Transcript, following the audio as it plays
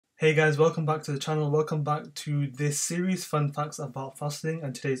Hey guys, welcome back to the channel. Welcome back to this series, Fun Facts About Fasting,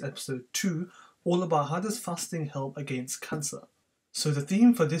 and today's episode 2, all about how does fasting help against cancer. So the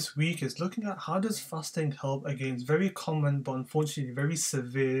theme for this week is looking at how does fasting help against very common but unfortunately very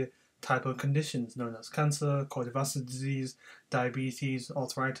severe type of conditions known as cancer, cardiovascular disease, diabetes,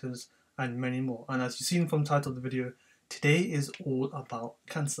 arthritis, and many more. And as you've seen from the title of the video, today is all about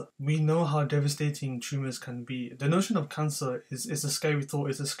cancer. We know how devastating tumours can be. The notion of cancer is a scary thought,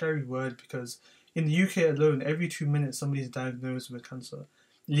 it's a scary word, because in the UK alone, every 2 minutes somebody is diagnosed with cancer,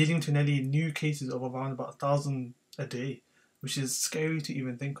 leading to nearly new cases of around about 1,000 a day, which is scary to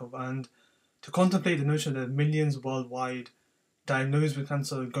even think of. And to contemplate the notion that millions worldwide diagnosed with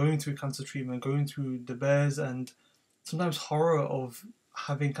cancer, going through cancer treatment, going through the bears and sometimes horror of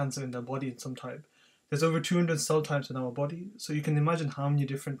having cancer in their body in some type. There's over 200 cell types in our body, so you can imagine how many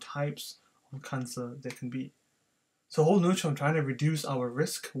different types of cancer there can be. So the whole notion of trying to reduce our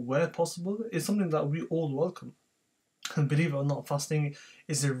risk where possible is something that we all welcome. And believe it or not, fasting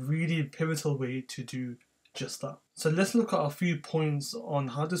is a really pivotal way to do just that. So let's look at a few points on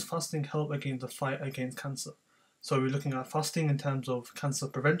how does fasting help against the fight against cancer. So we're looking at fasting in terms of cancer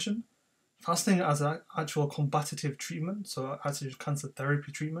prevention, fasting as an actual combative treatment, so actually cancer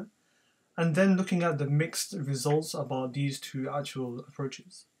therapy treatment, and then looking at the mixed results about these two actual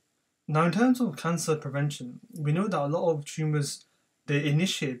approaches. Now, in terms of cancer prevention, we know that a lot of tumours, they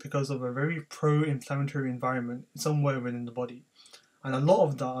initiate because of a very pro-inflammatory environment somewhere within the body. And a lot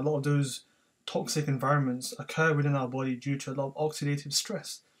of those toxic environments occur within our body due to a lot of oxidative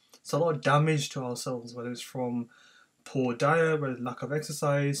stress. So a lot of damage to our cells, whether it's from poor diet, whether lack of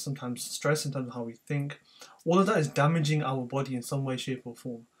exercise, sometimes stress in terms of how we think. All of that is damaging our body in some way, shape or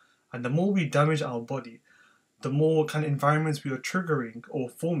form. And the more we damage our body, the more kind of environments we are triggering or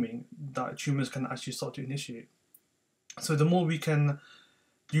forming that tumours can actually start to initiate. So the more we can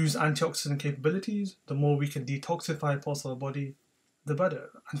use antioxidant capabilities, the more we can detoxify parts of our body, the better.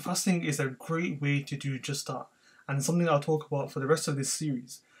 And fasting is a great way to do just that. And something I'll talk about for the rest of this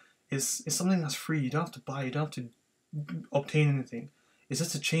series is something that's free. You don't have to buy, you don't have to obtain anything. It's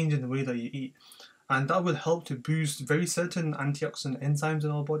just a change in the way that you eat. And that will help to boost very certain antioxidant enzymes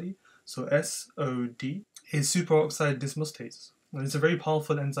in our body. So SOD is superoxide dismutase. And it's a very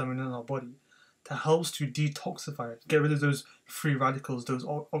powerful enzyme in our body that helps to detoxify, get rid of those free radicals, those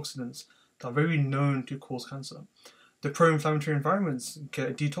oxidants that are very known to cause cancer. The pro-inflammatory environments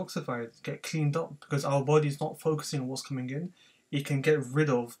get detoxified, get cleaned up, because our body is not focusing on what's coming in. It can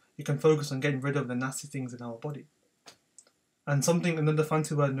focus on getting rid of the nasty things in our body. And another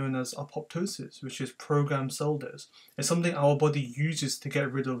fancy word known as apoptosis, which is programmed cell death, is something our body uses to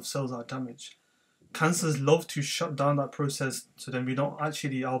get rid of cells that are damaged. Cancers love to shut down that process, so then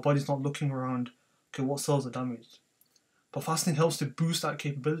our body's not looking around, okay, what cells are damaged. But fasting helps to boost that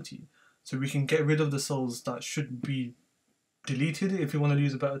capability, so we can get rid of the cells that should be deleted, if you want to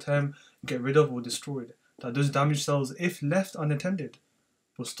use a better term, get rid of or destroyed. That those damaged cells, if left unattended,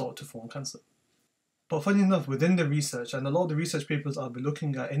 will start to form cancer. But funny enough, within the research, and a lot of the research papers I'll be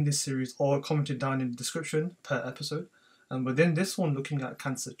looking at in this series are commented down in the description per episode, and within this one looking at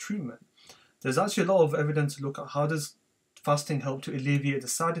cancer treatment, there's actually a lot of evidence to look at how does fasting help to alleviate the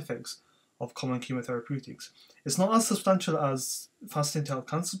side effects of common chemotherapeutics. It's not as substantial as fasting to help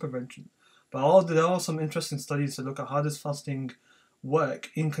cancer prevention, but there are some interesting studies to look at how does fasting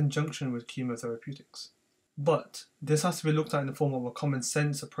work in conjunction with chemotherapeutics. But this has to be looked at in the form of a common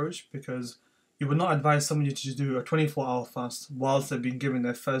sense approach, because you would not advise somebody to do a 24-hour fast whilst they've been given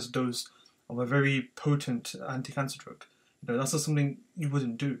their first dose of a very potent anti-cancer drug. That's just something you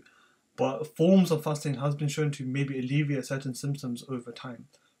wouldn't do. But forms of fasting has been shown to maybe alleviate certain symptoms over time.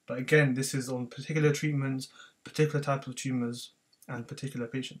 But again, this is on particular treatments, particular types of tumours, and particular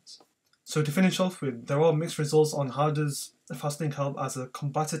patients. So to finish off with, there are mixed results on how does fasting help as a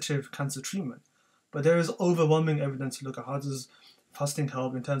combative cancer treatment. But there is overwhelming evidence to look at how does fasting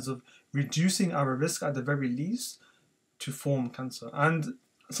help in terms of reducing our risk at the very least to form cancer. And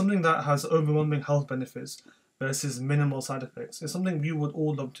something that has overwhelming health benefits versus minimal side effects is something we would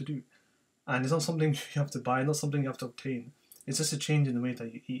all love to do. And it's not something you have to buy, not something you have to obtain. It's just a change in the way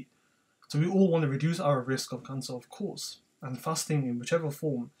that you eat. So we all want to reduce our risk of cancer, of course. And fasting in whichever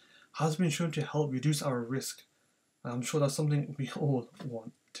form has been shown to help reduce our risk. And I'm sure that's something we all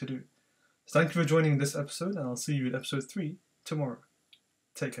want to do. So thank you for joining this episode, and I'll see you in episode 3 tomorrow.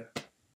 Take care.